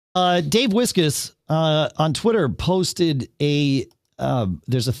Dave Wiskus on Twitter posted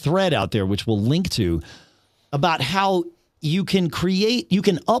there's a thread out there which we'll link to about how you can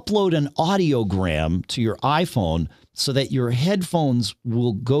upload an audiogram to your iPhone so that your headphones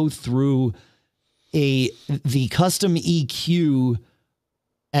will go through the custom EQ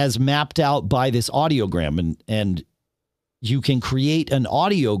as mapped out by this audiogram, and you can create an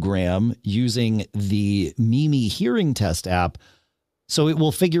audiogram using the Mimi hearing test app. So it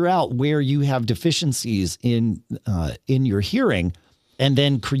will figure out where you have deficiencies in your hearing, and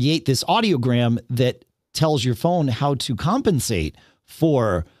then create this audiogram that tells your phone how to compensate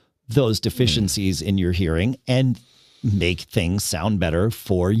for those deficiencies in your hearing and make things sound better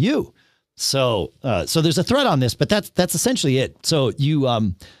for you. So there's a thread on this, but that's essentially it. So you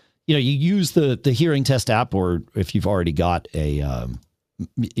use the hearing test app, or if you've already got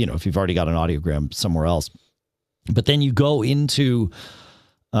if you've already got an audiogram somewhere else, but then you go into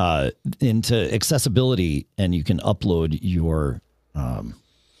accessibility and you can upload your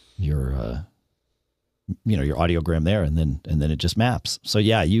audiogram there, and then it just maps. So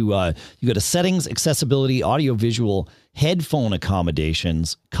yeah, you go to settings, accessibility, audiovisual, headphone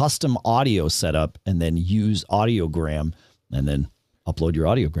accommodations, custom audio setup, and then use audiogram, and then upload your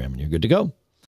audiogram, and you're good to go.